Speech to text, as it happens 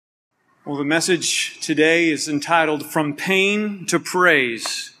Well, the message today is entitled From Pain to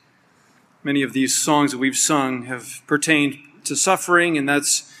Praise. Many of these songs that we've sung have pertained to suffering, and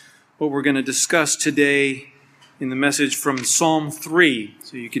that's what we're going to discuss today in the message from Psalm 3.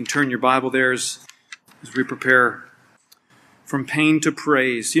 So you can turn your Bible there as we prepare From Pain to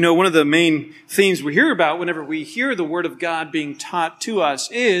Praise. You know, one of the main themes we hear about whenever we hear the Word of God being taught to us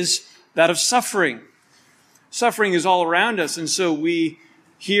is that of suffering. Suffering is all around us, and so we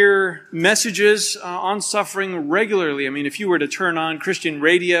hear messages on suffering regularly. I mean, if you were to turn on Christian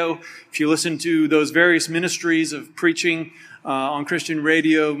radio, if you listen to those various ministries of preaching on Christian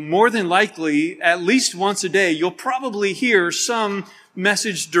radio, more than likely, at least once a day, you'll probably hear some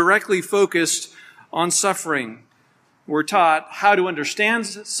message directly focused on suffering. We're taught how to understand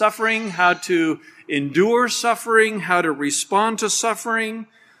suffering, how to endure suffering, how to respond to suffering.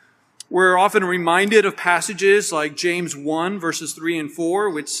 We're often reminded of passages like James 1, verses 3 and 4,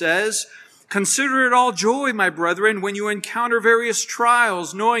 which says, "Consider it all joy, my brethren, when you encounter various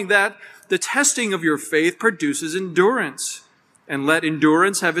trials, knowing that the testing of your faith produces endurance. And let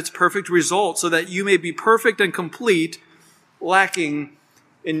endurance have its perfect result, so that you may be perfect and complete, lacking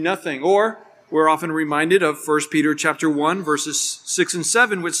in nothing." Or we're often reminded of 1 Peter chapter 1, verses 6 and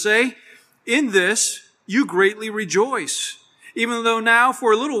 7, which say, "In this you greatly rejoice, even though now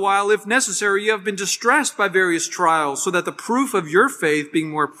for a little while, if necessary, you have been distressed by various trials, so that the proof of your faith, being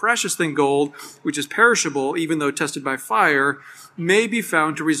more precious than gold, which is perishable, even though tested by fire, may be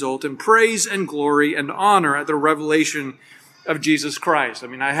found to result in praise and glory and honor at the revelation of Jesus Christ." I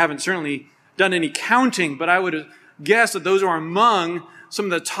mean, I haven't certainly done any counting, but I would guess that those are among some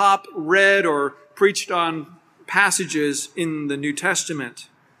of the top read or preached on passages in the New Testament.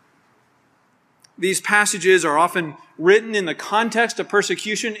 These passages are often written in the context of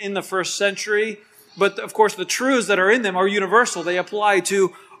persecution in the first century, but of course the truths that are in them are universal. They apply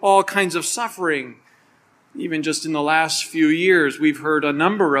to all kinds of suffering. Even just in the last few years, we've heard a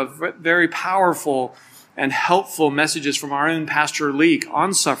number of very powerful and helpful messages from our own Pastor Leek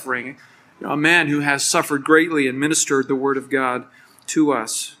on suffering, a man who has suffered greatly and ministered the Word of God to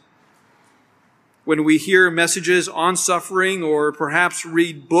us. When we hear messages on suffering or perhaps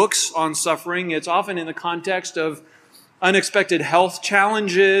read books on suffering, it's often in the context of unexpected health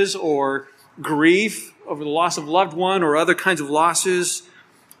challenges or grief over the loss of a loved one or other kinds of losses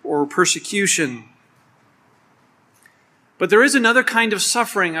or persecution. But there is another kind of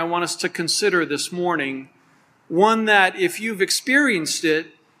suffering I want us to consider this morning, one that if you've experienced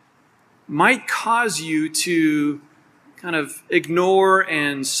it might cause you to kind of ignore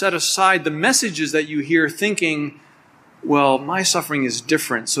and set aside the messages that you hear thinking, well, my suffering is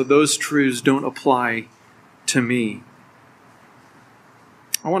different, so those truths don't apply to me.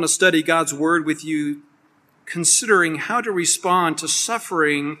 I want to study God's Word with you, considering how to respond to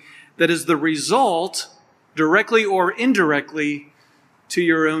suffering that is the result, directly or indirectly, to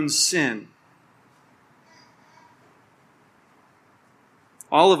your own sin.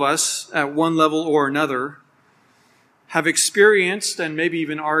 All of us, at one level or another, have experienced, and maybe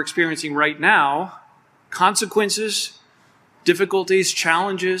even are experiencing right now, consequences, difficulties,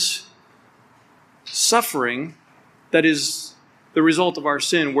 challenges, suffering that is the result of our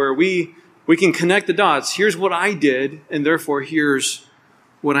sin, where we can connect the dots. Here's what I did, and therefore here's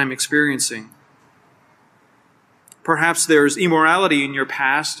what I'm experiencing. Perhaps there's immorality in your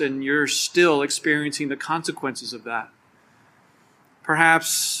past, and you're still experiencing the consequences of that.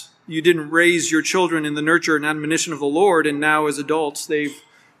 Perhaps you didn't raise your children in the nurture and admonition of the Lord, and now as adults they've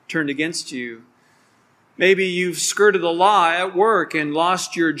turned against you. Maybe you've skirted the law at work and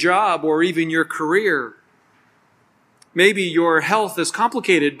lost your job or even your career. Maybe your health is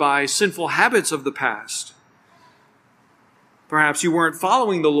complicated by sinful habits of the past. Perhaps you weren't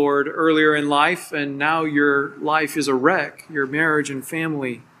following the Lord earlier in life, and now your life is a wreck, your marriage and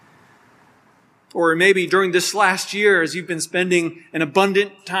family. Or maybe during this last year, as you've been spending an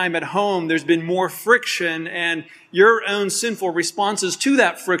abundant time at home, there's been more friction, and your own sinful responses to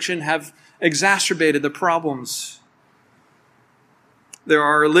that friction have exacerbated the problems. There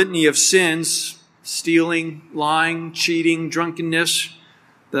are a litany of sins, stealing, lying, cheating, drunkenness,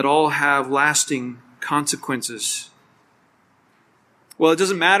 that all have lasting consequences. Well, it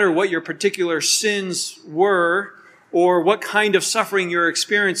doesn't matter what your particular sins were, or what kind of suffering you're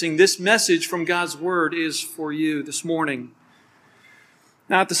experiencing, this message from God's Word is for you this morning.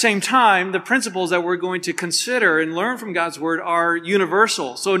 Now, at the same time, the principles that we're going to consider and learn from God's Word are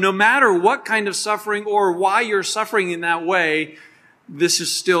universal. So no matter what kind of suffering or why you're suffering in that way, this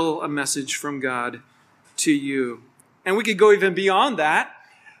is still a message from God to you. And we could go even beyond that.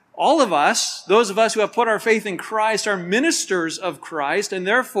 All of us, those of us who have put our faith in Christ, are ministers of Christ, and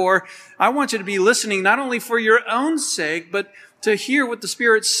therefore I want you to be listening not only for your own sake, but to hear what the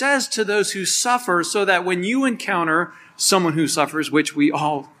Spirit says to those who suffer, so that when you encounter someone who suffers, which we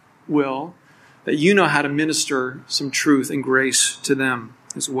all will, that you know how to minister some truth and grace to them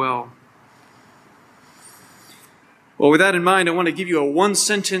as well. Well, with that in mind, I want to give you a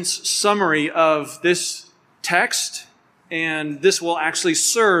one-sentence summary of this text, and this will actually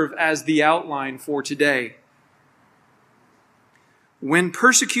serve as the outline for today. When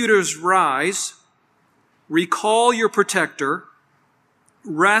persecutors rise, recall your protector,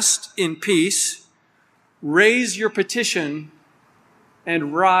 rest in peace, raise your petition,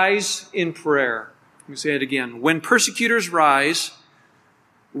 and rise in prayer. Let me say it again. When persecutors rise,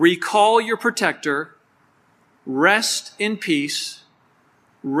 recall your protector, rest in peace,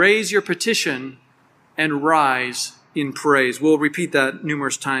 raise your petition, and rise in praise. We'll repeat that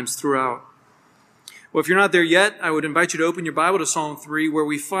numerous times throughout. Well, if you're not there yet, I would invite you to open your Bible to Psalm 3, where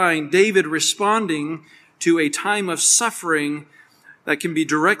we find David responding to a time of suffering that can be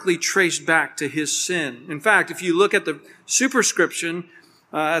directly traced back to his sin. In fact, if you look at the superscription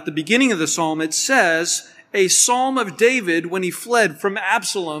at the beginning of the psalm, it says, a psalm of David when he fled from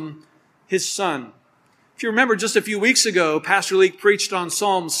Absalom, his son. If you remember, just a few weeks ago, Pastor Leek preached on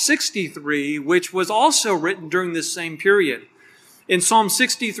Psalm 63, which was also written during this same period. In Psalm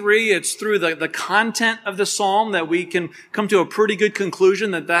 63, it's through the content of the psalm that we can come to a pretty good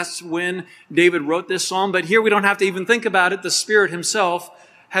conclusion that that's when David wrote this psalm. But here we don't have to even think about it. The Spirit himself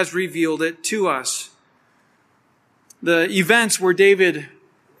has revealed it to us. The events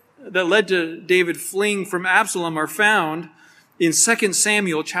that led to David fleeing from Absalom are found in 2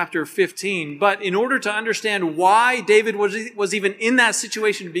 Samuel chapter 15. But in order to understand why David was even in that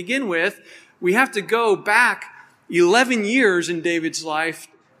situation to begin with, we have to go back 11 years in David's life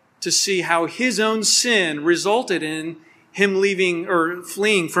to see how his own sin resulted in him leaving or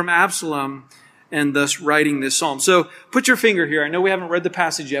fleeing from Absalom and thus writing this psalm. So put your finger here. I know we haven't read the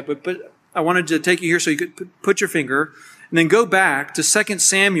passage yet, but I wanted to take you here so you could put your finger and then go back to 2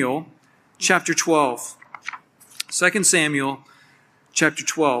 Samuel chapter 12. 2 Samuel chapter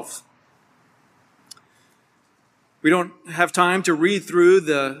 12. We don't have time to read through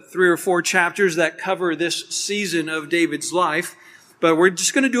the 3 or 4 chapters that cover this season of David's life, but we're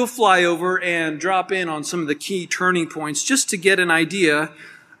just going to do a flyover and drop in on some of the key turning points just to get an idea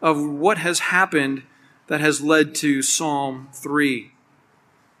of what has happened that has led to Psalm 3.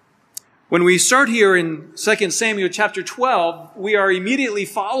 When we start here in 2 Samuel chapter 12, we are immediately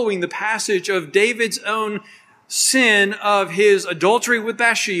following the passage of David's own sin of his adultery with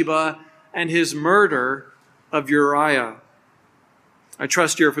Bathsheba and his murder of Uriah. I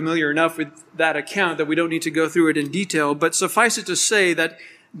trust you're familiar enough with that account that we don't need to go through it in detail, but suffice it to say that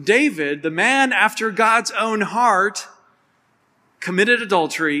David, the man after God's own heart, committed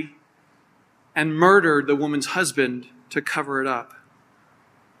adultery and murdered the woman's husband to cover it up.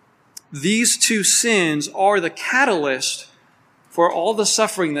 These 2 sins are the catalyst for all the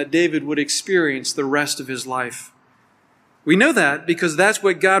suffering that David would experience the rest of his life. We know that because that's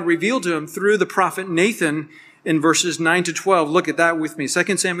what God revealed to him through the prophet Nathan in verses 9 to 12. Look at that with me.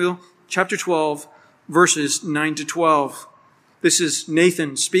 2 Samuel chapter 12, verses 9 to 12. This is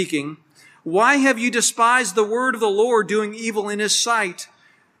Nathan speaking. Why have you despised the word of the Lord, doing evil in his sight?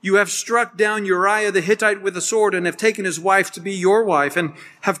 You have struck down Uriah the Hittite with a sword and have taken his wife to be your wife and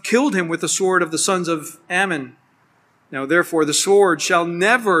have killed him with the sword of the sons of Ammon. Now therefore the sword shall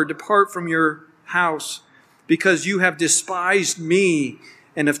never depart from your house, because you have despised me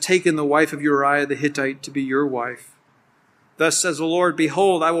and have taken the wife of Uriah the Hittite to be your wife. Thus says the Lord,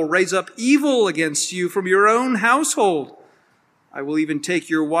 behold, I will raise up evil against you from your own household. I will even take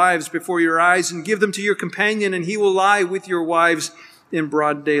your wives before your eyes and give them to your companion, and he will lie with your wives in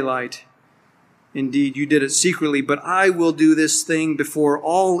broad daylight. Indeed, you did it secretly, but I will do this thing before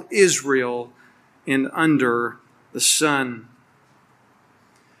all Israel and under the sun.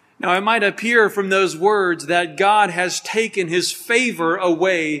 Now, it might appear from those words that God has taken his favor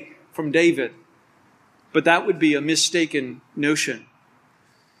away from David, but that would be a mistaken notion.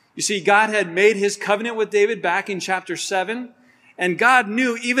 You see, God had made his covenant with David back in chapter 7, and God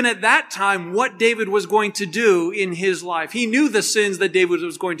knew even at that time what David was going to do in his life. He knew the sins that David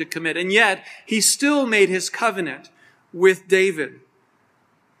was going to commit, and yet he still made his covenant with David.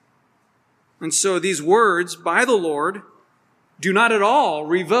 And so these words by the Lord do not at all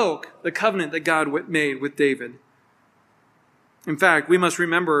revoke the covenant that God made with David. In fact, we must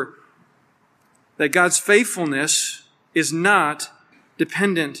remember that God's faithfulness is not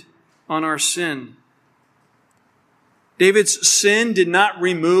dependent on our sin. David's sin did not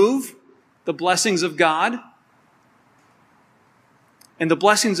remove the blessings of God. And the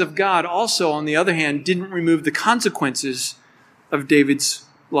blessings of God also, on the other hand, didn't remove the consequences of David's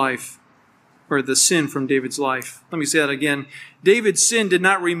life, or the sin from David's life. Let me say that again. David's sin did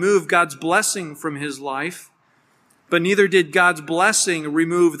not remove God's blessing from his life, but neither did God's blessing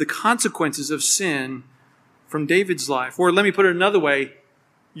remove the consequences of sin from David's life. Or let me put it another way.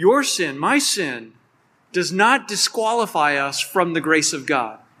 Your sin, my sin, does not disqualify us from the grace of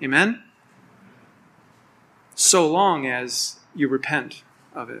God. Amen? So long as you repent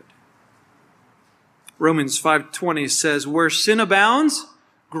of it. Romans 5:20 says, where sin abounds,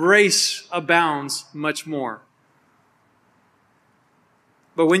 grace abounds much more.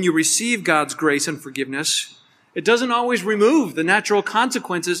 But when you receive God's grace and forgiveness, it doesn't always remove the natural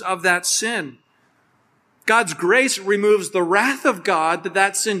consequences of that sin. God's grace removes the wrath of God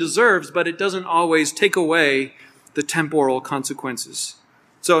that sin deserves, but it doesn't always take away the temporal consequences.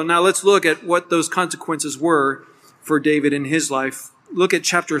 So now let's look at what those consequences were for David in his life. Look at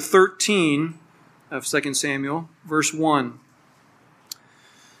chapter 13 of 2 Samuel, verse 1.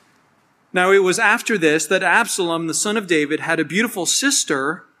 Now it was after this that Absalom, the son of David, had a beautiful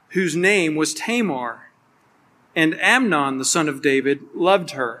sister whose name was Tamar. And Amnon, the son of David,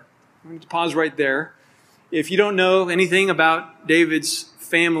 loved her. I'm going to pause right there. If you don't know anything about David's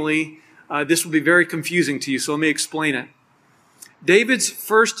family, this will be very confusing to you, so let me explain it. David's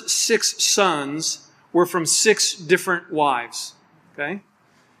first 6 sons were from 6 different wives. Okay?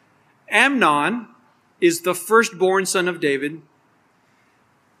 Amnon is the firstborn son of David.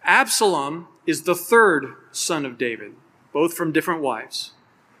 Absalom is the 3rd son of David, both from different wives.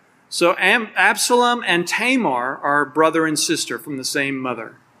 So Absalom and Tamar are brother and sister from the same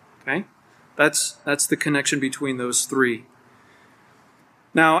mother. Okay? That's the connection between those 3.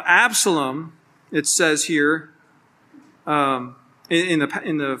 Now, Absalom, it says here, in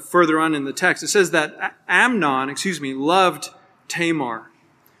the further on in the text, it says that Amnon, loved Tamar.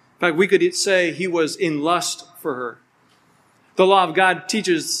 In fact, we could say he was in lust for her. The law of God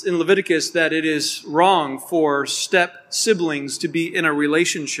teaches in Leviticus that it is wrong for step siblings to be in a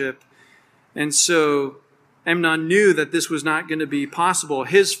relationship. And so Amnon knew that this was not going to be possible.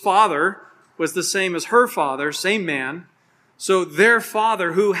 His father was the same as her father, same man. So their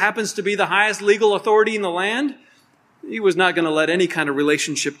father, who happens to be the highest legal authority in the land, he was not going to let any kind of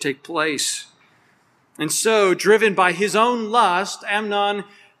relationship take place. And so, driven by his own lust, Amnon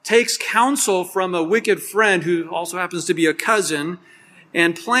takes counsel from a wicked friend who also happens to be a cousin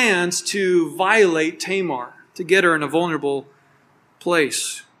and plans to violate Tamar, to get her in a vulnerable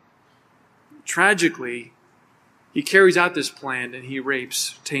place. Tragically, he carries out this plan and he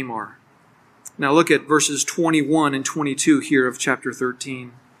rapes Tamar. Now look at verses 21 and 22 here of chapter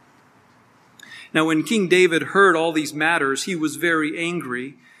 13. Now when King David heard all these matters, he was very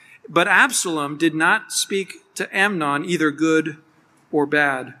angry. But Absalom did not speak to Amnon either good or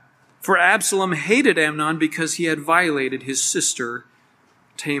bad. For Absalom hated Amnon because he had violated his sister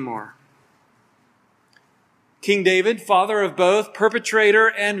Tamar. King David, father of both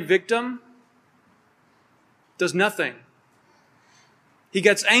perpetrator and victim, does nothing. He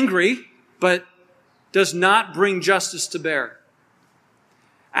gets angry, but does not bring justice to bear.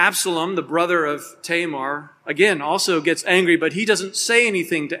 Absalom, the brother of Tamar, again, also gets angry, but he doesn't say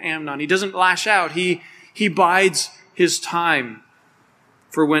anything to Amnon. He doesn't lash out. He bides his time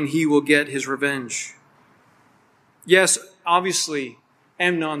for when he will get his revenge. Yes, obviously,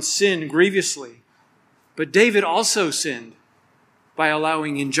 Amnon sinned grievously, but David also sinned by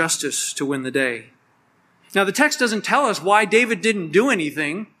allowing injustice to win the day. Now, the text doesn't tell us why David didn't do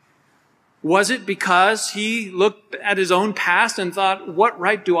anything. Was it because he looked at his own past and thought, what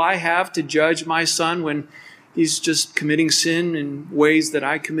right do I have to judge my son when he's just committing sin in ways that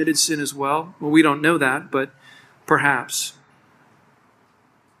I committed sin as well? Well, we don't know that, but perhaps.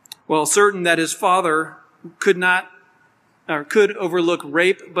 Well, certain that his father could overlook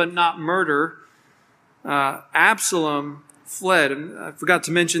rape but not murder, Absalom fled. And I forgot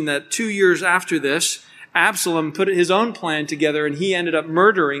to mention that 2 years after this, Absalom put his own plan together and he ended up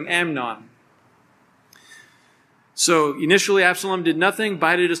murdering Amnon. So initially Absalom did nothing,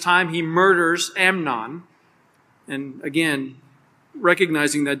 bided his time, he murders Amnon. And again,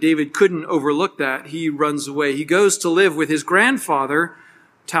 recognizing that David couldn't overlook that, he runs away. He goes to live with his grandfather,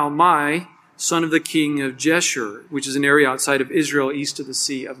 Talmai, son of the king of Geshur, which is an area outside of Israel, east of the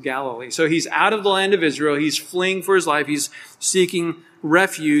Sea of Galilee. So he's out of the land of Israel. He's fleeing for his life. He's seeking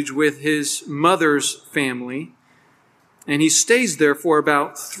refuge with his mother's family. And he stays there for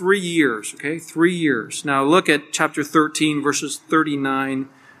about 3 years, 3 years. Now look at chapter 13, verses 39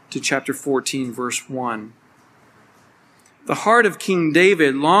 to chapter 14, verse 1. The heart of King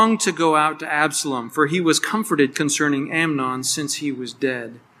David longed to go out to Absalom, for he was comforted concerning Amnon since he was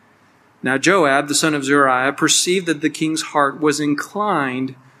dead. Now Joab, the son of Zeruiah, perceived that the king's heart was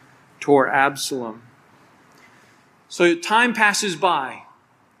inclined toward Absalom. So time passes by,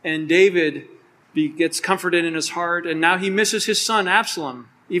 and David gets comforted in his heart, and now he misses his son Absalom.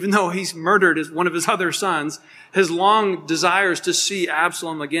 Even though he's murdered one of his other sons, his long desires to see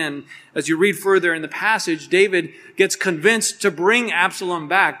Absalom again. As you read further in the passage, David gets convinced to bring Absalom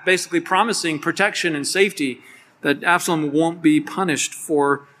back, basically promising protection and safety, that Absalom won't be punished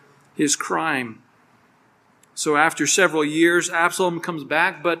for his crime. So after several years, Absalom comes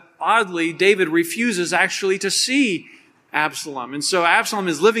back, but oddly, David refuses actually to see Absalom. And so Absalom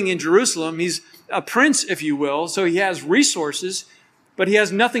is living in Jerusalem. He's a prince, if you will, so he has resources, but he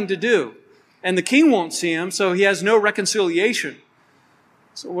has nothing to do. And the king won't see him, so he has no reconciliation.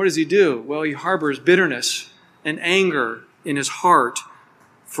 So what does he do? Well, he harbors bitterness and anger in his heart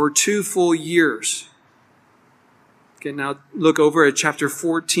for 2 full years. Okay, now look over at chapter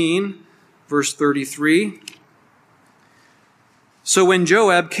 14, verse 33. So when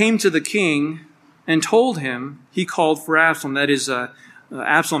Joab came to the king and told him, he called for Absalom. That is,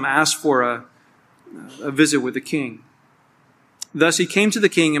 Absalom asked for a visit with the king. Thus he came to the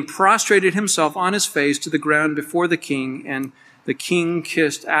king and prostrated himself on his face to the ground before the king, and the king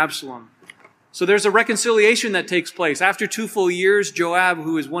kissed Absalom. So there's a reconciliation that takes place. After 2 full years, Joab,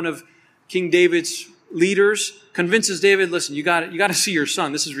 who is one of King David's leaders, convinces David, listen, you got to see your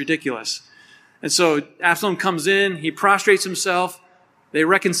son. This is ridiculous. And so Absalom comes in, he prostrates himself, they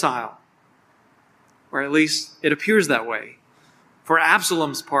reconcile. Or at least it appears that way. For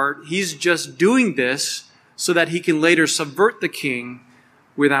Absalom's part, he's just doing this so that he can later subvert the king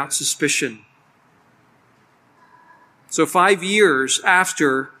without suspicion. So 5 years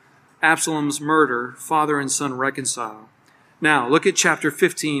after Absalom's murder, father and son reconcile. Now, look at chapter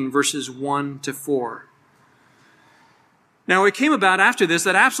 15, verses 1 to 4. Now it came about after this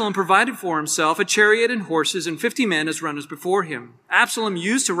that Absalom provided for himself a chariot and horses and 50 men as runners before him. Absalom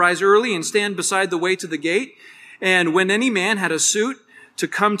used to rise early and stand beside the way to the gate. And when any man had a suit to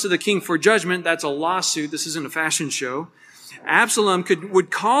come to the king for judgment, that's a lawsuit, this isn't a fashion show, Absalom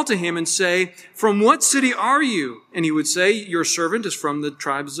would call to him and say, "From what city are you?" And he would say, "Your servant is from the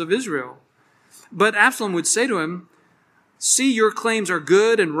tribes of Israel." But Absalom would say to him, "See, your claims are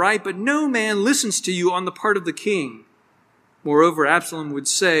good and right, but no man listens to you on the part of the king." Moreover, Absalom would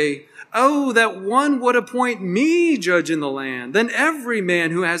say, "Oh, that one would appoint me judge in the land. Then every man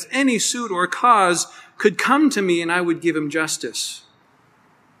who has any suit or cause could come to me, and I would give him justice."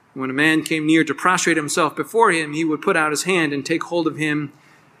 When a man came near to prostrate himself before him, he would put out his hand and take hold of him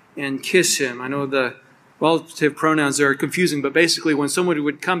and kiss him. I know the relative pronouns are confusing, but basically when somebody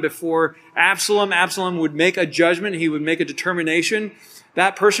would come before Absalom, Absalom would make a judgment, he would make a determination.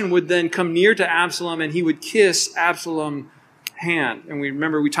 That person would then come near to Absalom and he would kiss Absalom's hand. And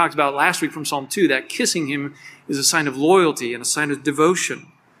we talked about last week from Psalm 2 that kissing him is a sign of loyalty and a sign of devotion.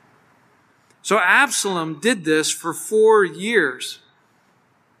 So Absalom did this for 4 years.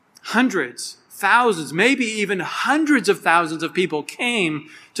 Hundreds, thousands, maybe even hundreds of thousands of people came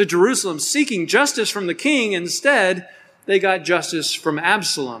to Jerusalem seeking justice from the king. Instead, they got justice from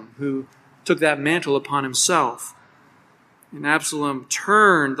Absalom, who took that mantle upon himself. And Absalom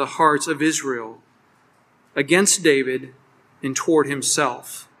turned the hearts of Israel against David and toward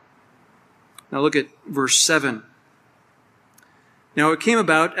himself. Now look at verse 7. Now it came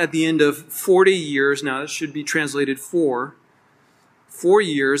about at the end of 40 years, now it should be translated 4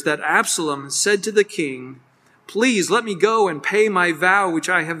 years, that Absalom said to the king, "Please let me go and pay my vow which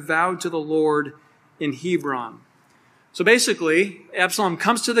I have vowed to the Lord in Hebron." So basically, Absalom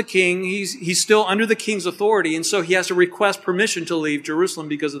comes to the king. He's still under the king's authority, and so he has to request permission to leave Jerusalem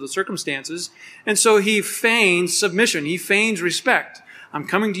because of the circumstances. And so he feigns submission. He feigns respect. "I'm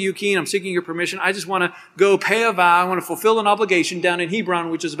coming to you, king. I'm seeking your permission. I just want to go pay a vow. I want to fulfill an obligation down in Hebron,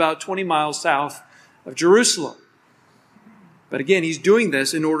 which is about 20 miles south of Jerusalem." But again, he's doing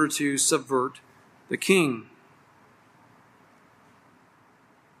this in order to subvert the king.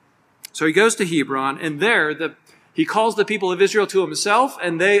 So he goes to Hebron, and there he calls the people of Israel to himself,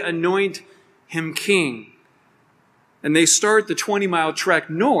 and they anoint him king. And they start the 20-mile trek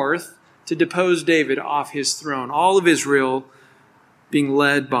north to depose David off his throne. All of Israel being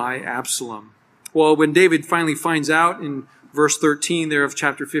led by Absalom. Well, when David finally finds out in verse 13 there of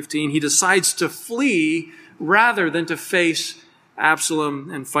chapter 15, he decides to flee rather than to face Absalom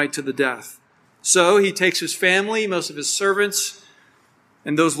and fight to the death. So he takes his family, most of his servants,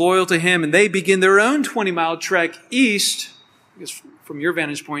 and those loyal to him, and they begin their own 20-mile trek east, I guess from your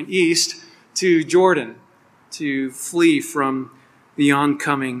vantage point, east to Jordan. to flee from the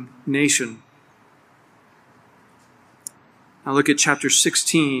oncoming nation. Now look at chapter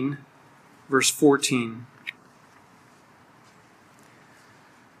 16, verse 14.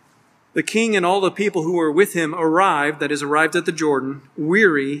 The king and all the people who were with him arrived at the Jordan,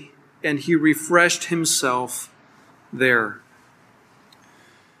 weary, and he refreshed himself there.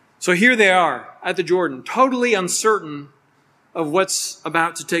 So here they are at the Jordan, totally uncertain of what's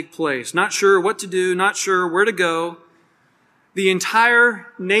about to take place. Not sure what to do, not sure where to go. The entire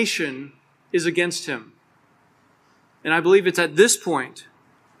nation is against him. And I believe it's at this point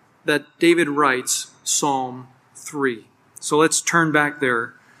that David writes Psalm 3. So let's turn back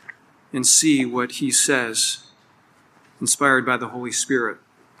there and see what he says, inspired by the Holy Spirit.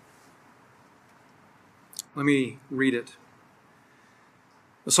 Let me read it.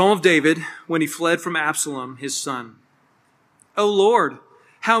 The Psalm of David when he fled from Absalom, his son. O Lord,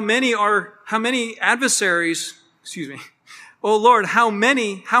 how my adversaries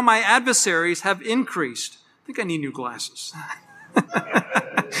have increased. I think I need new glasses.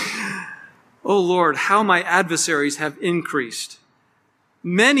 O Lord, how my adversaries have increased.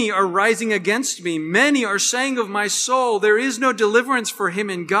 Many are rising against me. Many are saying of my soul, there is no deliverance for him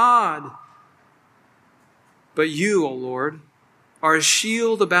in God. But you, O Lord, are a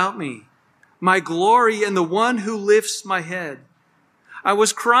shield about me, my glory and the one who lifts my head. I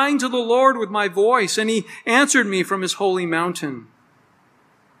was crying to the Lord with my voice, and he answered me from his holy mountain.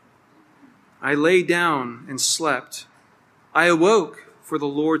 I lay down and slept. I awoke, for the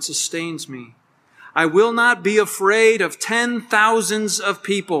Lord sustains me. I will not be afraid of 10,000s of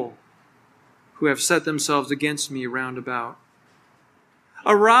people who have set themselves against me round about.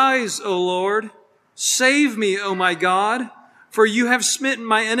 Arise, O Lord, save me, O my God, for you have smitten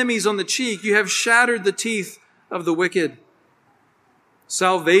my enemies on the cheek. You have shattered the teeth of the wicked.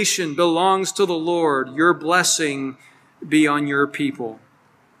 Salvation belongs to the Lord. Your blessing be on your people.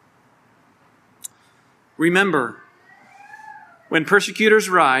 Remember, when persecutors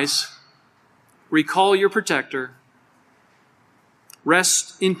rise, recall your protector,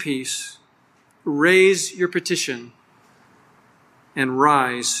 rest in peace, raise your petition, and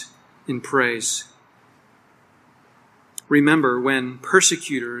rise in praise. Remember, when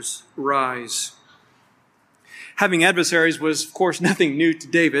persecutors rise. Having adversaries was, of course, nothing new to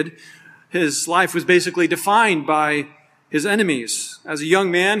David. His life was basically defined by his enemies. As a young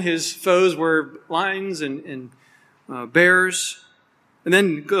man, his foes were lions and bears. And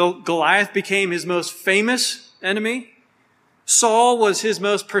then Goliath became his most famous enemy. Saul was his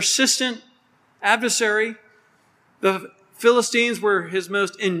most persistent adversary. The Philistines were his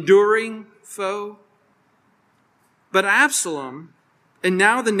most enduring foe. But Absalom, and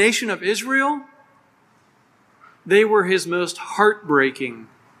now the nation of Israel, they were his most heartbreaking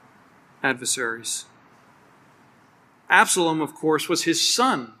adversaries. Absalom, of course, was his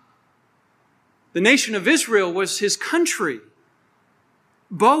son. The nation of Israel was his country.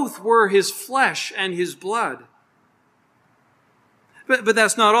 Both were his flesh and his blood. But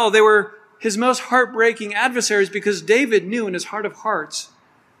that's not all. They were his most heartbreaking adversaries because David knew in his heart of hearts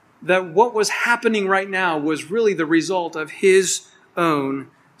that what was happening right now was really the result of his own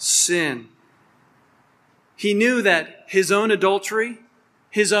sin. He knew that his own adultery,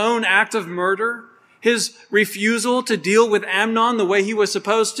 his own act of murder, his refusal to deal with Amnon the way he was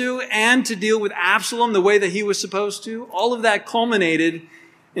supposed to, and to deal with Absalom the way that he was supposed to, all of that culminated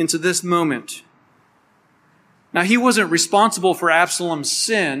into this moment. Now, he wasn't responsible for Absalom's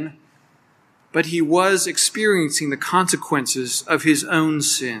sin, but he was experiencing the consequences of his own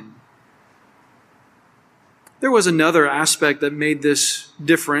sin. There was another aspect that made this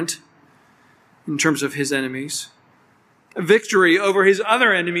different in terms of his enemies. A victory over his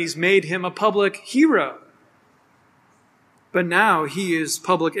other enemies made him a public hero. But now he is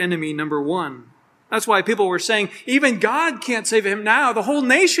public enemy number one. That's why people were saying, even God can't save him now. The whole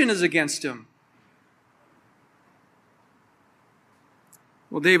nation is against him.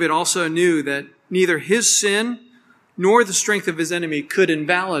 Well, David also knew that neither his sin nor the strength of his enemy could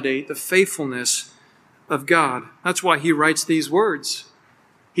invalidate the faithfulness of God. That's why he writes these words.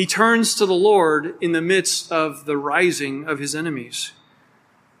 He turns to the Lord in the midst of the rising of his enemies.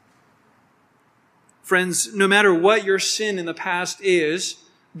 Friends, no matter what your sin in the past is,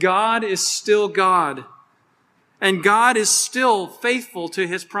 God is still God. And God is still faithful to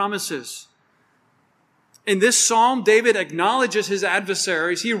his promises. In this psalm, David acknowledges his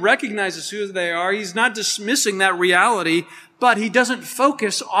adversaries. He recognizes who they are. He's not dismissing that reality, but he doesn't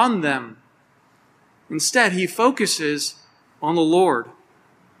focus on them. Instead, he focuses on the Lord.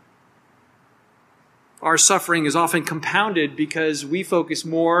 Our suffering is often compounded because we focus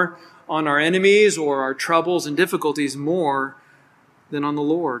more on our enemies or our troubles and difficulties more than on the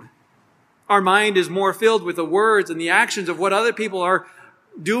Lord. Our mind is more filled with the words and the actions of what other people are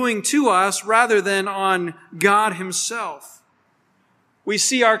doing to us rather than on God Himself. We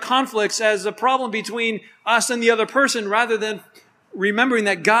see our conflicts as a problem between us and the other person rather than remembering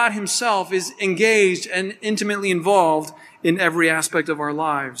that God Himself is engaged and intimately involved in every aspect of our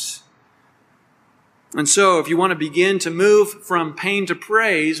lives. And so, if you want to begin to move from pain to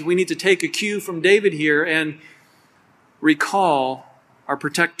praise, we need to take a cue from David here and recall our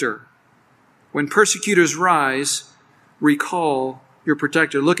protector. When persecutors rise, recall your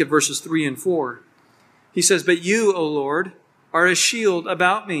protector. Look at verses 3 and 4. He says, "But you, O Lord, are a shield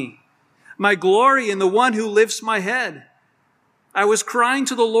about me, my glory in the one who lifts my head. I was crying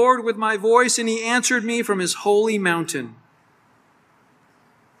to the Lord with my voice, and He answered me from His holy mountain."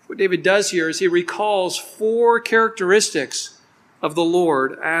 What David does here is he recalls 4 characteristics of the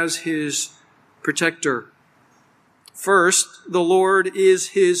Lord as his protector. First, the Lord is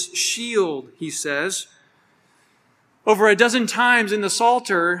his shield, he says. Over a dozen times in the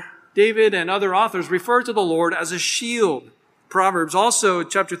Psalter, David and other authors refer to the Lord as a shield. Proverbs also,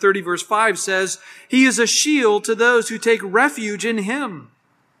 chapter 30, verse 5 says, "He is a shield to those who take refuge in Him."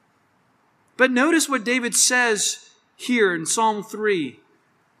 But notice what David says here in Psalm 3.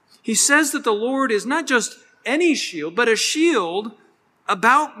 He says that the Lord is not just any shield, but a shield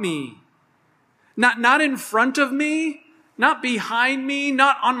about me. Not in front of me, not behind me,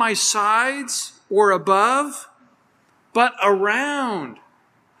 not on my sides or above, but around,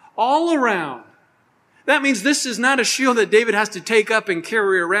 all around. That means this is not a shield that David has to take up and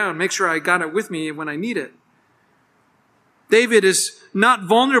carry around, make sure I got it with me when I need it. David is not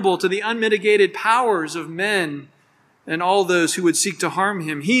vulnerable to the unmitigated powers of men and all those who would seek to harm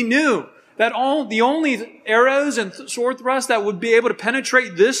him. He knew that the only arrows and sword thrusts that would be able to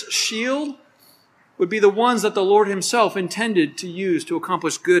penetrate this shield would be the ones that the Lord Himself intended to use to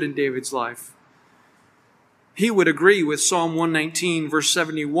accomplish good in David's life. He would agree with Psalm 119, verse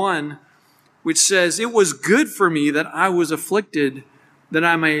 71, which says, "It was good for me that I was afflicted, that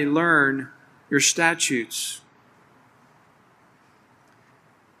I may learn your statutes."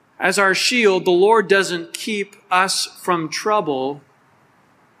 As our shield, the Lord doesn't keep us from trouble.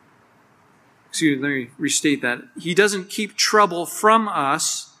 Excuse me, let me restate that. He doesn't keep trouble from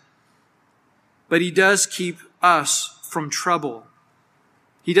us, but He does keep us from trouble.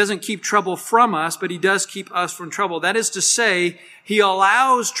 He doesn't keep trouble from us, but He does keep us from trouble. That is to say, He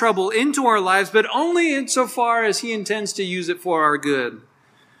allows trouble into our lives, but only insofar as He intends to use it for our good.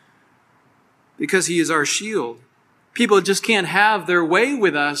 Because He is our shield. People just can't have their way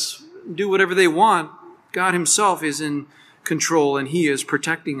with us, do whatever they want. God Himself is in control and He is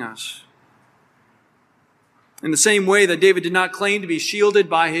protecting us. In the same way that David did not claim to be shielded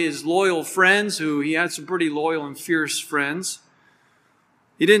by his loyal friends, who he had some pretty loyal and fierce friends.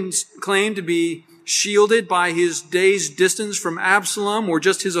 He didn't claim to be shielded by his day's distance from Absalom or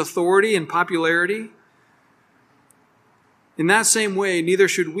just his authority and popularity. In that same way, neither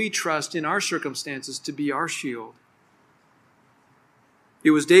should we trust in our circumstances to be our shield.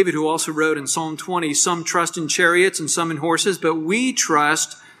 It was David who also wrote in Psalm 20, "Some trust in chariots and some in horses, but we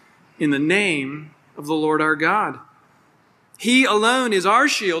trust in the name of the Lord our God." He alone is our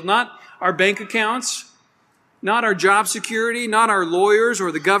shield, not our bank accounts, not our job security, not our lawyers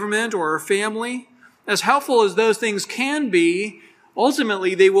or the government or our family. As helpful as those things can be,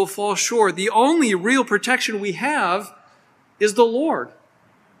 ultimately they will fall short. The only real protection we have is the Lord.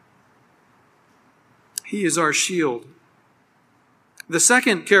 He is our shield. The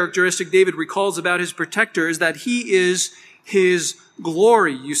second characteristic David recalls about his protector is that He is his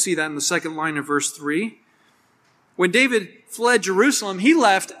glory. You see that in the second line of verse 3. When David fled Jerusalem, he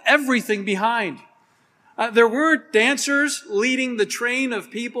left everything behind. There weren't dancers leading the train of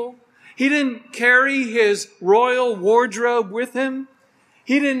people. He didn't carry his royal wardrobe with him.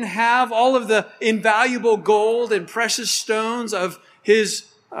 He didn't have all of the invaluable gold and precious stones of his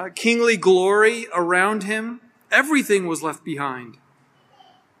kingly glory around him. Everything was left behind.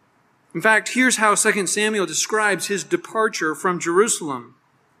 In fact, here's how 2 Samuel describes his departure from Jerusalem.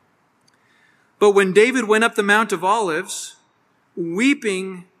 "But when David went up the Mount of Olives,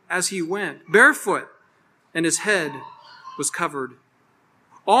 weeping as he went, barefoot, and his head was covered.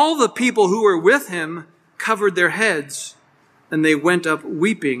 All the people who were with him covered their heads, and they went up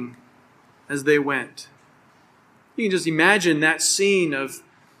weeping as they went." You can just imagine that scene of,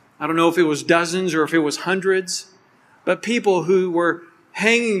 I don't know if it was dozens or if it was hundreds, but people who were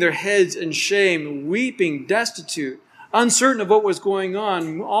hanging their heads in shame, weeping, destitute, uncertain of what was going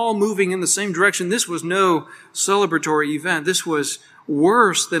on, all moving in the same direction. This was no celebratory event. This was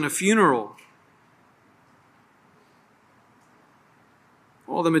worse than a funeral.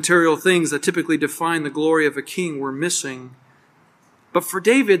 All the material things that typically define the glory of a king were missing. But for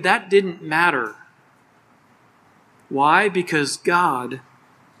David, that didn't matter. Why? Because God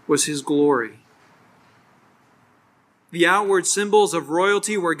was his glory. The outward symbols of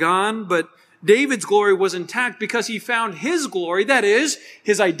royalty were gone, but David's glory was intact because he found his glory, that is,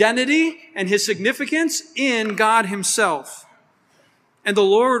 his identity and his significance in God himself. And the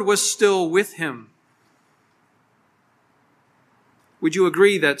Lord was still with him. Would you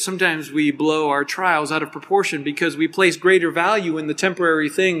agree that sometimes we blow our trials out of proportion because we place greater value in the temporary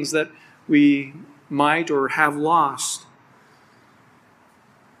things that we might or have lost?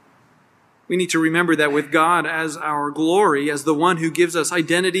 We need to remember that with God as our glory, as the one who gives us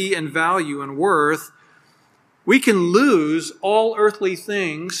identity and value and worth, we can lose all earthly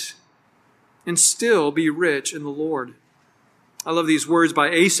things and still be rich in the Lord. I love these words by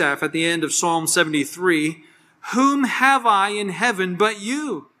Asaph at the end of Psalm 73. Whom have I in heaven but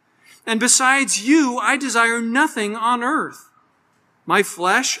you? And besides you, I desire nothing on earth. My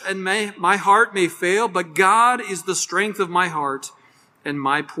flesh and my heart may fail, but God is the strength of my heart and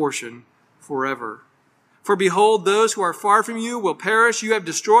my portion forever. For behold, those who are far from you will perish. You have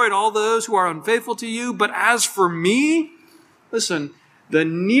destroyed all those who are unfaithful to you. But as for me, listen, the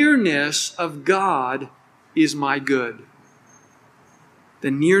nearness of God is my good.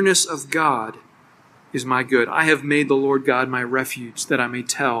 The nearness of God is my good. I have made the Lord God my refuge, that I may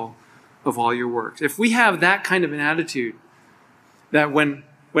tell of all your works. If we have that kind of an attitude, that when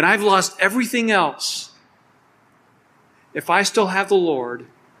I've lost everything else, if I still have the Lord,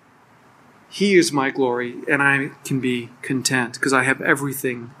 He is my glory, and I can be content because I have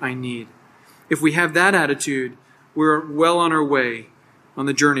everything I need. If we have that attitude, we're well on our way on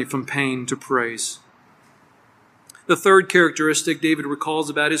the journey from pain to praise. The third characteristic David recalls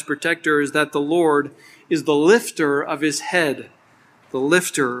about his protector is that the Lord is the lifter of his head. The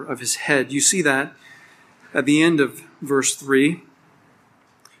lifter of his head. You see that at the end of verse 3.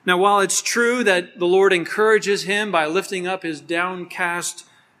 Now, while it's true that the Lord encourages him by lifting up his downcast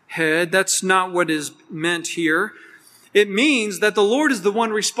head, that's not what is meant here. It means that the Lord is the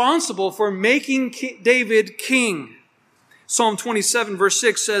one responsible for making David king. Psalm 27 verse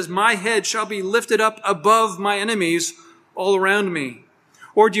 6 says, my head shall be lifted up above my enemies all around me.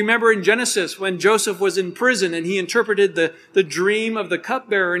 Or do you remember in Genesis when Joseph was in prison and he interpreted the dream of the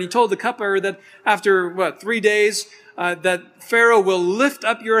cupbearer, and he told the cupbearer that after 3 days that Pharaoh will lift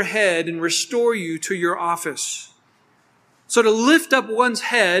up your head and restore you to your office. So to lift up one's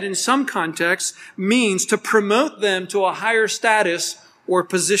head in some contexts means to promote them to a higher status or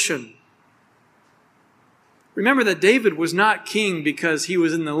position. Remember that David was not king because he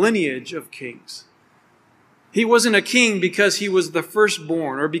was in the lineage of kings. He wasn't a king because he was the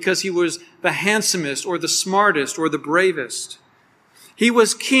firstborn or because he was the handsomest or the smartest or the bravest. He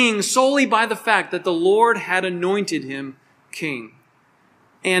was king solely by the fact that the Lord had anointed him king.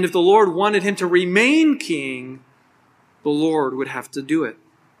 And if the Lord wanted him to remain king, the Lord would have to do it.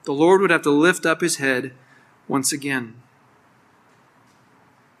 The Lord would have to lift up his head once again.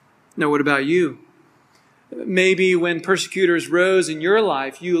 Now, what about you? Maybe when persecutors rose in your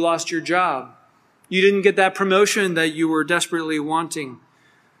life, you lost your job. You didn't get that promotion that you were desperately wanting.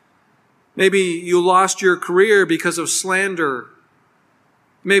 Maybe you lost your career because of slander.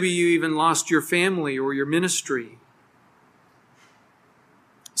 Maybe you even lost your family or your ministry.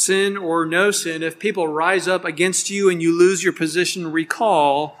 Sin or no sin, if people rise up against you and you lose your position,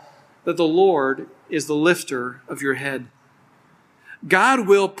 recall that the Lord is the lifter of your head. God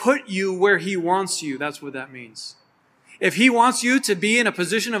will put you where He wants you. That's what that means. If He wants you to be in a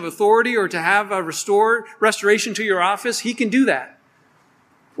position of authority or to have a restoration to your office, He can do that.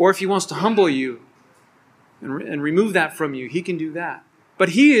 Or if He wants to humble you and remove that from you, He can do that. But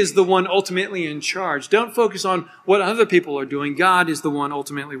He is the one ultimately in charge. Don't focus on what other people are doing. God is the one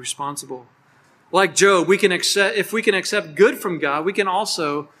ultimately responsible. Like Job, if we can accept good from God, we can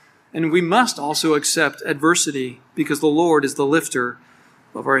also, and we must also accept adversity because the Lord is the lifter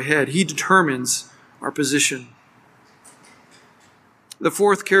of our head. He determines our position. The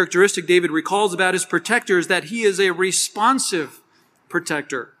fourth characteristic David recalls about his protector is that he is a responsive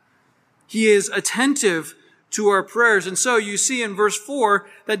protector. He is attentive to our prayers. And so you see in verse 4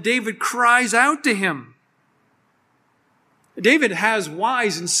 that David cries out to him. David has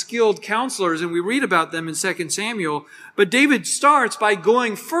wise and skilled counselors, and we read about them in 2 Samuel. But David starts by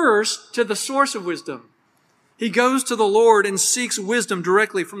going first to the source of wisdom. He goes to the Lord and seeks wisdom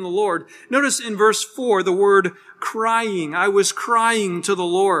directly from the Lord. Notice in verse 4 the word crying. I was crying to the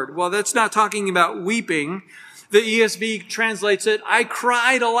Lord. Well, that's not talking about weeping. The ESV translates it, I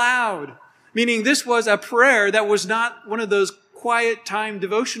cried aloud. Meaning this was a prayer that was not one of those quiet time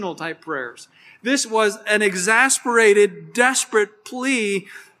devotional type prayers. This was an exasperated, desperate plea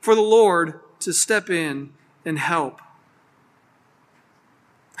for the Lord to step in and help.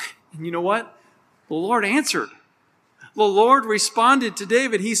 And you know what? The Lord answered. The Lord responded to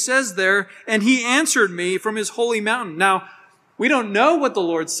David. He says there, and he answered me from his holy mountain. Now, we don't know what the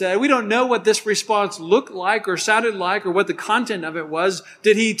Lord said. We don't know what this response looked like or sounded like or what the content of it was.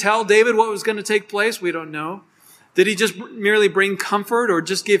 Did he tell David what was going to take place? We don't know. Did he just merely bring comfort or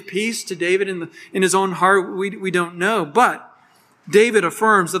just give peace to David in his own heart? We don't know. But David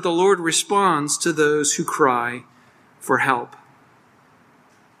affirms that the Lord responds to those who cry for help.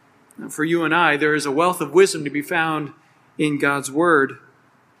 Now, for you and I, there is a wealth of wisdom to be found in God's Word.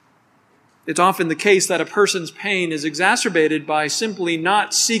 It's often the case that a person's pain is exacerbated by simply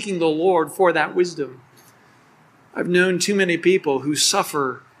not seeking the Lord for that wisdom. I've known too many people who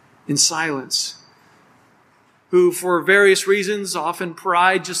suffer in silence, who for various reasons, often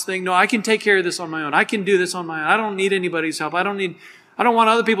pride, just think, no, I can take care of this on my own. I can do this on my own. I don't need anybody's help. I don't want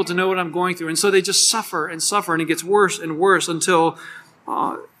other people to know what I'm going through. And so they just suffer, and it gets worse and worse until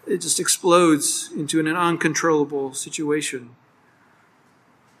it just explodes into an uncontrollable situation.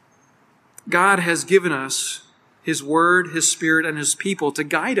 God has given us His Word, His Spirit, and His people to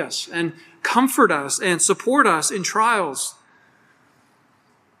guide us and comfort us and support us in trials.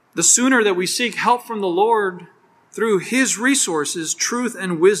 The sooner that we seek help from the Lord through His resources, truth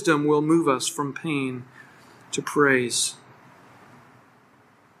and wisdom will move us from pain to praise.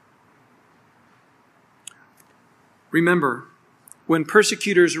 Remember, when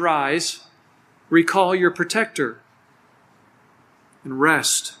persecutors rise, recall your protector and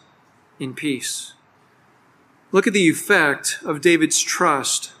rest in peace. Look at the effect of David's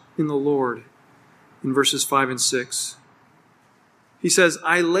trust in the Lord in verses 5 and 6. He says,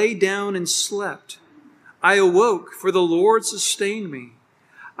 I lay down and slept. I awoke, for the Lord sustained me.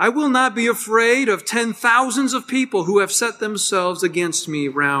 I will not be afraid of 10,000s of people who have set themselves against me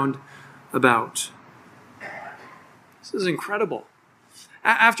round about. This is incredible.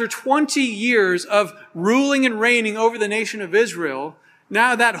 After 20 years of ruling and reigning over the nation of Israel,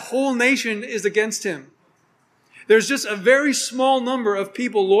 now that whole nation is against him. There's just a very small number of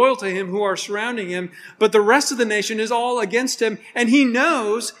people loyal to him who are surrounding him, but the rest of the nation is all against him, and he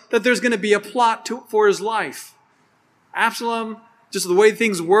knows that there's going to be a plot for his life. Absalom, just the way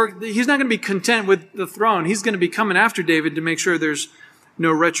things work, he's not going to be content with the throne. He's going to be coming after David to make sure there's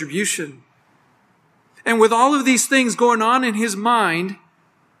no retribution. And with all of these things going on in his mind,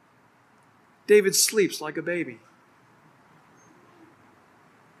 David sleeps like a baby.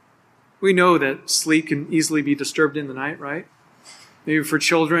 We know that sleep can easily be disturbed in the night, right? Maybe for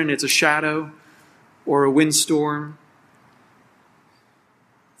children, it's a shadow or a windstorm.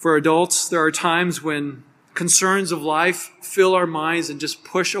 For adults, there are times when concerns of life fill our minds and just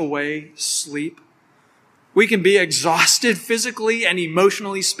push away sleep. We can be exhausted physically and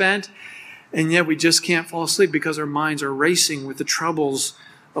emotionally spent, and yet we just can't fall asleep because our minds are racing with the troubles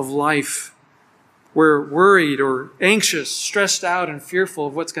of life. We're worried or anxious, stressed out, and fearful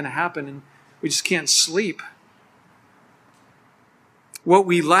of what's going to happen, and we just can't sleep. What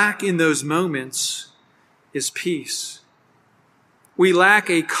we lack in those moments is peace. We lack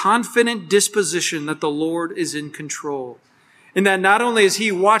a confident disposition that the Lord is in control, and that not only is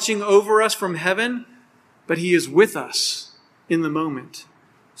He watching over us from heaven, but He is with us in the moment,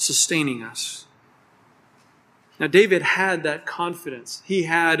 sustaining us. Now, David had that confidence. He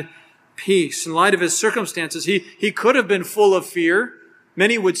had peace. In light of his circumstances, he could have been full of fear.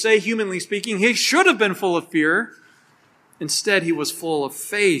 Many would say, humanly speaking, he should have been full of fear. Instead, he was full of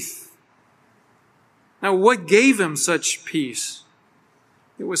faith. Now, what gave him such peace?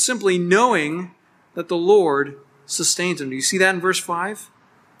 It was simply knowing that the Lord sustains him. Do you see that in verse 5?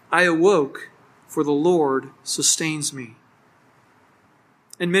 I awoke, for the Lord sustains me.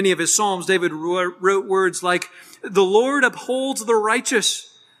 In many of his Psalms, David wrote words like, the Lord upholds the righteous.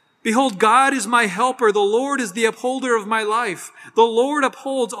 Behold, God is my helper. The Lord is the upholder of my life. The Lord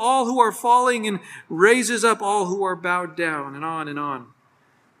upholds all who are falling and raises up all who are bowed down, and on and on.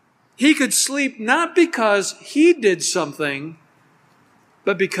 He could sleep not because he did something,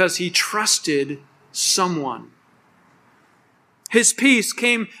 but because he trusted someone. His peace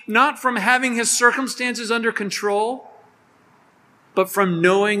came not from having his circumstances under control, but from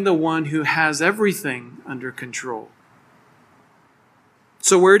knowing the one who has everything under control.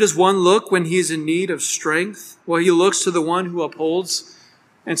 So where does one look when he is in need of strength? Well, he looks to the one who upholds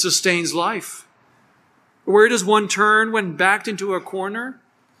and sustains life. Where does one turn when backed into a corner?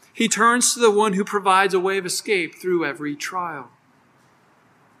 He turns to the one who provides a way of escape through every trial.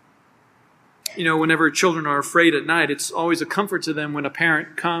 You know, whenever children are afraid at night, it's always a comfort to them when a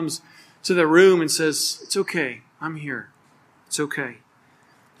parent comes to their room and says, "It's okay, I'm here. It's okay."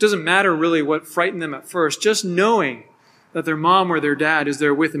 It doesn't matter really what frightened them at first. Just knowing that their mom or their dad is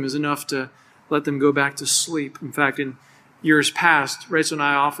there with them is enough to let them go back to sleep. In fact, in years past, Rachel and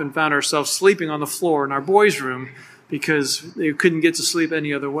I often found ourselves sleeping on the floor in our boys' room because they couldn't get to sleep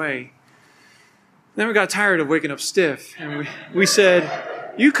any other way. Then we got tired of waking up stiff, and we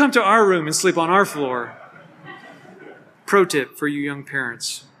said, "You come to our room and sleep on our floor." Pro tip for you young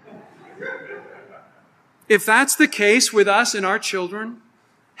parents. If that's the case with us and our children,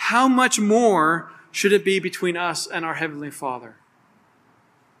 how much more should it be between us and our Heavenly Father?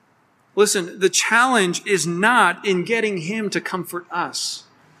 Listen, the challenge is not in getting Him to comfort us.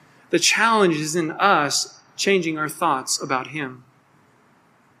 The challenge is in us changing our thoughts about Him.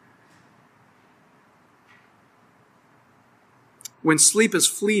 When sleep is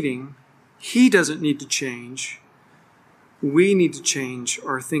fleeting, He doesn't need to change. We need to change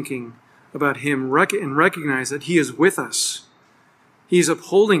our thinking about Him and recognize that He is with us. He is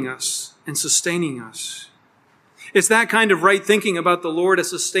upholding us and sustaining us. It's that kind of right thinking about the Lord as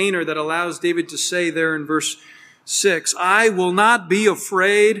sustainer that allows David to say there in verse 6, "I will not be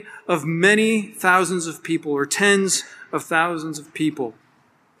afraid of many thousands of people," or tens of thousands of people.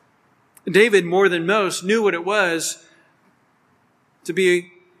 David, more than most, knew what it was to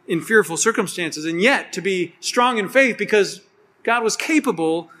be in fearful circumstances and yet to be strong in faith because God was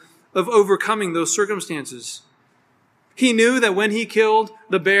capable of overcoming those circumstances. He knew that when he killed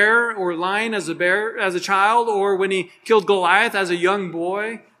the bear or lion as a child, or when he killed Goliath as a young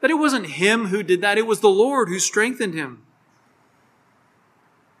boy, that it wasn't him who did that. It was the Lord who strengthened him.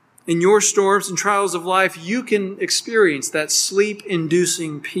 In your storms and trials of life, you can experience that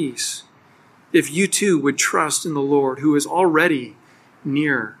sleep-inducing peace if you too would trust in the Lord who is already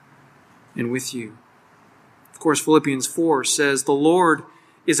near and with you. Of course, Philippians 4 says, "The Lord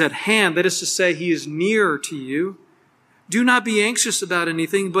is at hand." That is to say, He is near to you. "Do not be anxious about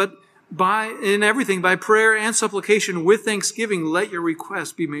anything, but in everything, by prayer and supplication with thanksgiving, let your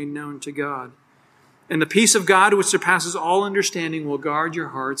requests be made known to God. And the peace of God, which surpasses all understanding, will guard your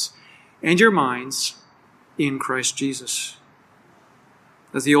hearts and your minds in Christ Jesus."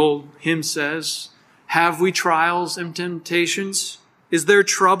 As the old hymn says, "Have we trials and temptations? Is there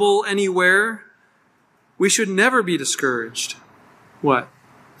trouble anywhere? We should never be discouraged." What?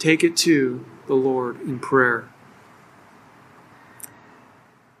 Take it to the Lord in prayer.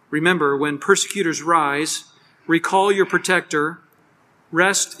 Remember, when persecutors rise, recall your protector,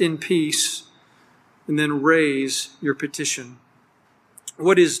 rest in peace, and then raise your petition.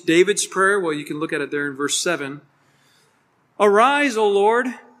 What is David's prayer? Well, you can look at it there in verse 7. "Arise, O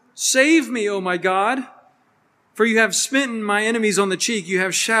Lord, save me, O my God, for you have smitten my enemies on the cheek, you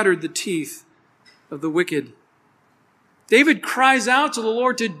have shattered the teeth of the wicked." David cries out to the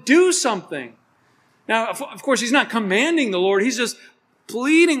Lord to do something. Now, of course, he's not commanding the Lord, he's just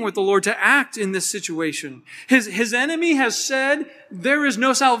pleading with the Lord to act in this situation. His enemy has said there is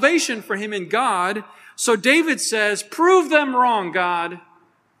no salvation for him in God. So David says, "Prove them wrong, God."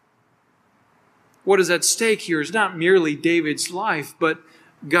 What is at stake here is not merely David's life, but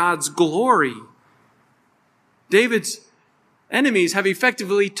God's glory. David's enemies have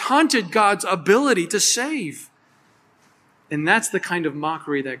effectively taunted God's ability to save. And that's the kind of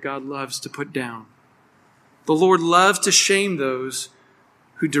mockery that God loves to put down. The Lord loves to shame those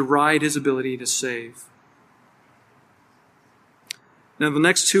who deride His ability to save. Now, the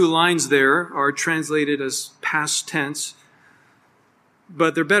next two lines there are translated as past tense,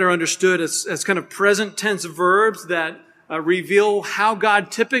 but they're better understood as kind of present tense verbs that reveal how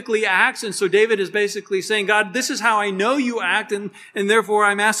God typically acts. And so David is basically saying, "God, this is how I know you act, and therefore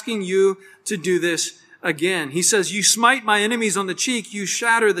I'm asking you to do this again." He says, "You smite my enemies on the cheek, you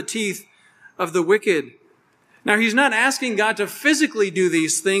shatter the teeth of the wicked." Now, he's not asking God to physically do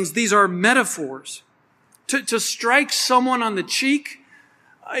these things. These are metaphors. To strike someone on the cheek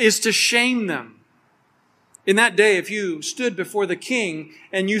is to shame them. In that day, if you stood before the king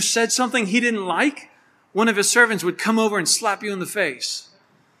and you said something he didn't like, one of his servants would come over and slap you in the face.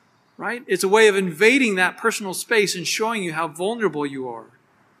 Right? It's a way of invading that personal space and showing you how vulnerable you are.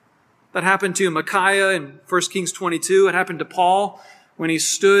 That happened to Micaiah in 1 Kings 22. It happened to Paul when he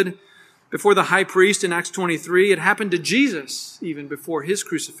stood before the high priest in Acts 23. It happened to Jesus even before his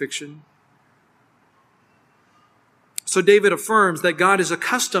crucifixion. So David affirms that God is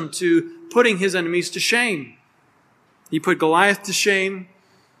accustomed to putting his enemies to shame. He put Goliath to shame.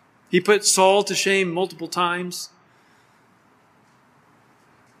 He put Saul to shame multiple times.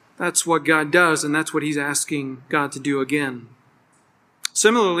 That's what God does, and that's what he's asking God to do again.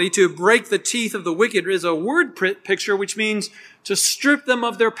 Similarly, to break the teeth of the wicked is a word picture, which means to strip them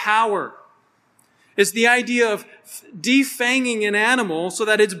of their power. It's the idea of defanging an animal so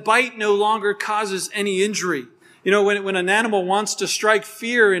that its bite no longer causes any injury. You know, when an animal wants to strike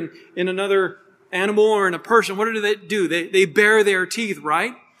fear in another animal or in a person, what do? They bare their teeth,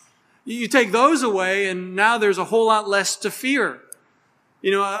 right? You take those away, and now there's a whole lot less to fear. You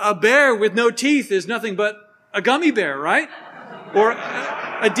know, a bear with no teeth is nothing but a gummy bear, right? Or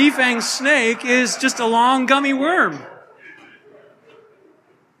a defanged snake is just a long gummy worm.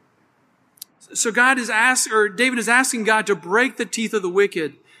 So David is asking God to break the teeth of the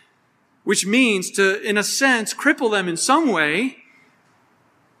wicked, which means to, in a sense, cripple them in some way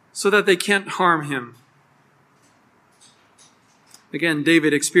so that they can't harm him. Again,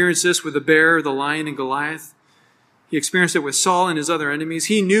 David experienced this with the bear, the lion, and Goliath. He experienced it with Saul and his other enemies.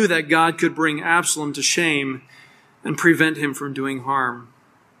 He knew that God could bring Absalom to shame and prevent him from doing harm.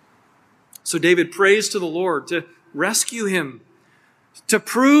 So David prays to the Lord to rescue him, to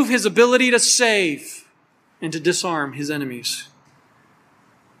prove his ability to save, and to disarm his enemies.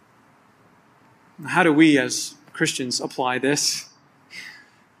 How do we as Christians apply this?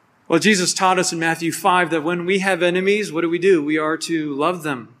 Well, Jesus taught us in Matthew 5 that when we have enemies, what do? We are to love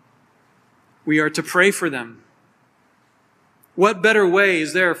them. We are to pray for them. What better way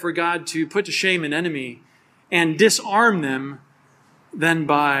is there for God to put to shame an enemy and disarm them than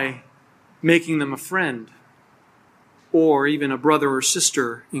by making them a friend or even a brother or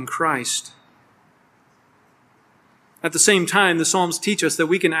sister in Christ? At the same time, the Psalms teach us that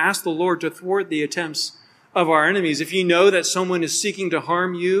we can ask the Lord to thwart the attempts of our enemies. If you know that someone is seeking to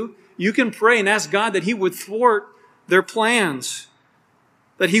harm you, you can pray and ask God that he would thwart their plans,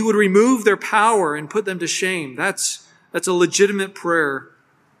 that he would remove their power and put them to shame. That's a legitimate prayer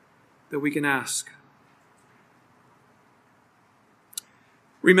that we can ask.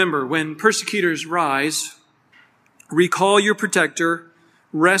 Remember, when persecutors rise, recall your protector,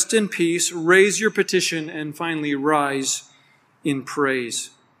 rest in peace, raise your petition, and finally rise in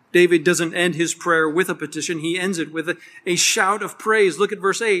praise. David doesn't end his prayer with a petition. He ends it with a shout of praise. Look at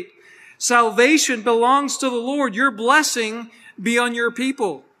verse 8. Salvation belongs to the Lord. Your blessing be on your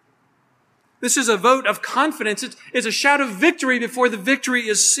people. This is a vote of confidence. It's a shout of victory before the victory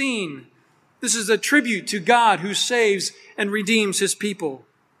is seen. This is a tribute to God who saves and redeems his people.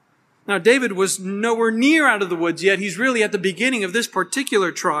 Now, David was nowhere near out of the woods yet. He's really at the beginning of this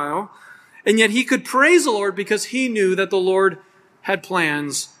particular trial. And yet he could praise the Lord because he knew that the Lord had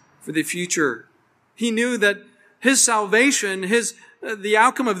plans for the future. He knew that his salvation, the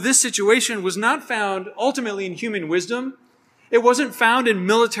outcome of this situation was not found ultimately in human wisdom. It wasn't found in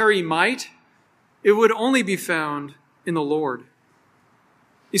military might. It would only be found in the Lord.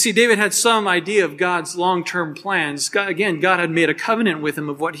 You see, David had some idea of God's long-term plans. God had made a covenant with him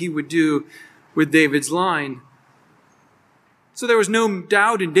of what he would do with David's line. So there was no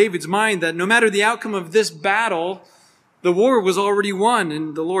doubt in David's mind that no matter the outcome of this battle, the war was already won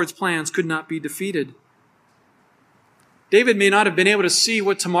and the Lord's plans could not be defeated. David may not have been able to see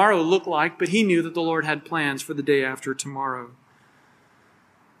what tomorrow looked like, but he knew that the Lord had plans for the day after tomorrow.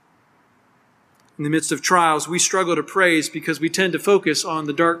 In the midst of trials, we struggle to praise because we tend to focus on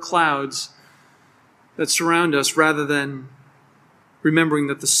the dark clouds that surround us rather than remembering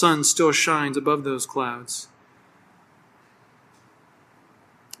that the sun still shines above those clouds.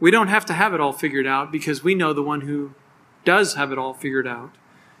 We don't have to have it all figured out because we know the one who does have it all figured out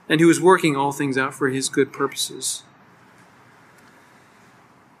and who is working all things out for his good purposes.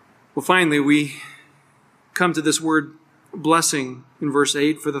 Well, finally, we come to this word blessing in verse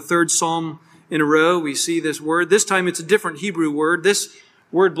 8. For the third psalm in a row, we see this word. This time it's a different Hebrew word. This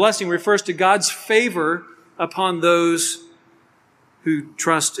word blessing refers to God's favor upon those who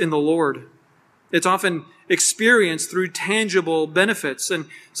trust in the Lord. It's often experienced through tangible benefits. And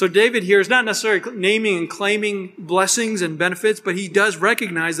so David here is not necessarily naming and claiming blessings and benefits, but he does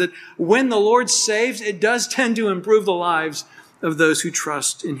recognize that when the Lord saves, it does tend to improve the lives of those who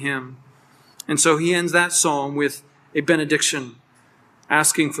trust in him. And so he ends that psalm with a benediction,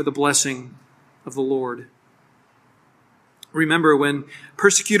 asking for the blessing of the Lord. Remember, when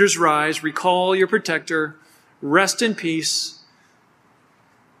persecutors rise, recall your protector, rest in peace,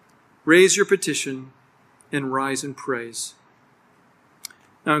 raise your petition, and rise in praise.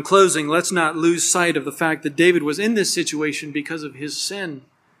 Now, in closing, let's not lose sight of the fact that David was in this situation because of his sin.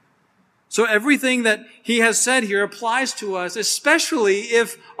 So everything that he has said here applies to us, especially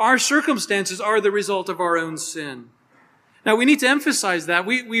if our circumstances are the result of our own sin. Now, we need to emphasize that.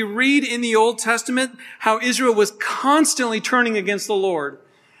 We read in the Old Testament how Israel was constantly turning against the Lord.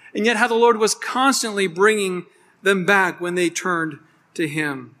 and yet how the Lord was constantly bringing them back when they turned to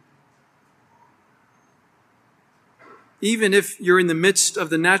Him. Even if you're in the midst of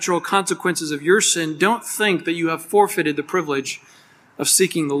the natural consequences of your sin, don't think that you have forfeited the privilege of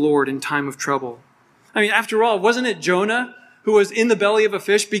seeking the Lord in time of trouble. I mean, after all, wasn't it Jonah who was in the belly of a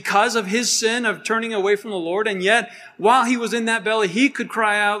fish because of his sin of turning away from the Lord? And yet, while he was in that belly, he could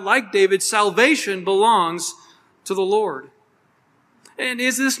cry out, like David, salvation belongs to the Lord. And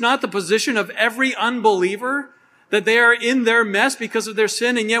is this not the position of every unbeliever? That they are in their mess because of their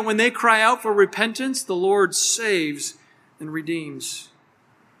sin, and yet when they cry out for repentance, the Lord saves and redeems.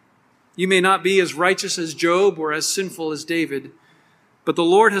 You may not be as righteous as Job or as sinful as David, but the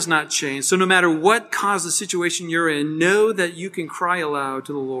Lord has not changed. So no matter what caused the situation you're in, know that you can cry aloud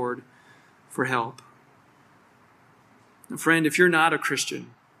to the Lord for help. And friend, if you're not a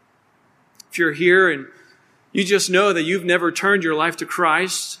Christian, if you're here and you just know that you've never turned your life to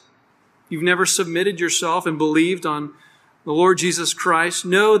Christ, you've never submitted yourself and believed on the Lord Jesus Christ,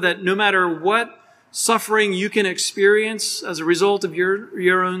 know that no matter what suffering you can experience as a result of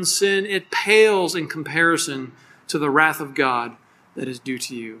your own sin, it pales in comparison to the wrath of God that is due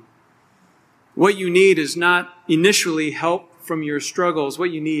to you. What you need is not initially help from your struggles.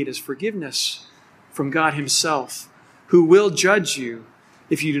 What you need is forgiveness from God Himself, who will judge you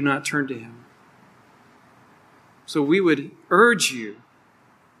if you do not turn to Him. So we would urge you,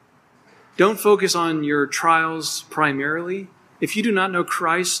 don't focus on your trials primarily. If you do not know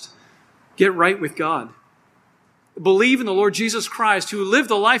Christ, get right with God. Believe in the Lord Jesus Christ, who lived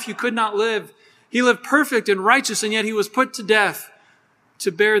a life you could not live. He lived perfect and righteous, and yet He was put to death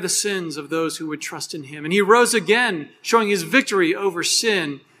to bear the sins of those who would trust in Him. And He rose again, showing His victory over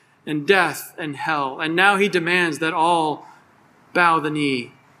sin and death and hell. And now He demands that all bow the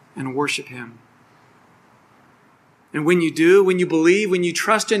knee and worship Him. And when you do, when you believe, when you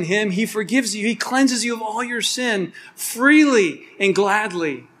trust in Him, He forgives you. He cleanses you of all your sin freely and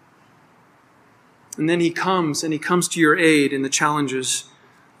gladly. And then He comes to your aid in the challenges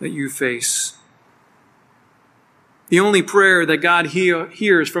that you face. The only prayer that God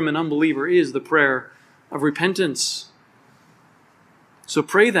hears from an unbeliever is the prayer of repentance. So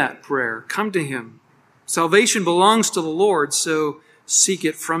pray that prayer. Come to Him. Salvation belongs to the Lord, so seek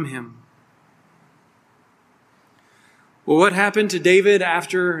it from Him. Well, what happened to David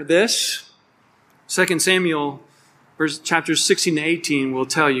after this? 2 Samuel chapters 16 to 18 will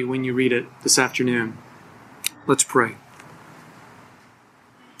tell you when you read it this afternoon. Let's pray.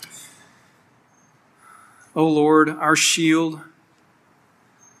 O Lord, our shield,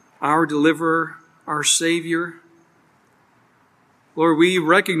 our deliverer, our Savior. Lord, we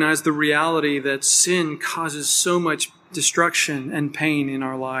recognize the reality that sin causes so much destruction and pain in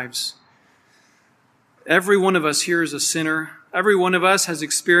our lives. Every one of us here is a sinner. Every one of us has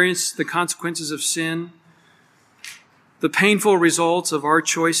experienced the consequences of sin, the painful results of our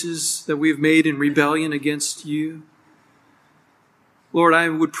choices that we've made in rebellion against you. Lord, I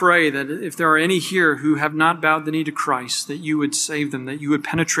would pray that if there are any here who have not bowed the knee to Christ, that you would save them, that you would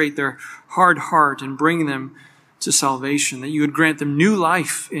penetrate their hard heart and bring them to salvation, that you would grant them new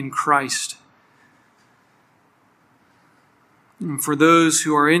life in Christ. And for those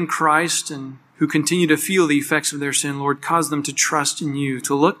who are in Christ and who continue to feel the effects of their sin, Lord, cause them to trust in you,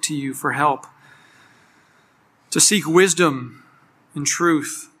 to look to you for help, to seek wisdom and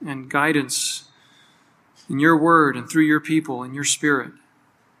truth and guidance in your word and through your people and your Spirit.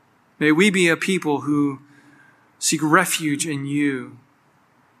 May we be a people who seek refuge in you,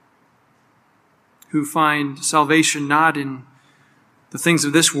 who find salvation not in the things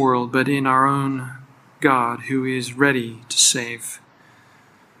of this world, but in our own God who is ready to save.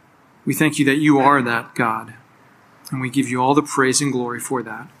 We thank you that you are that God, and we give you all the praise and glory for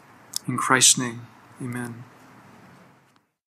that. In Christ's name, amen.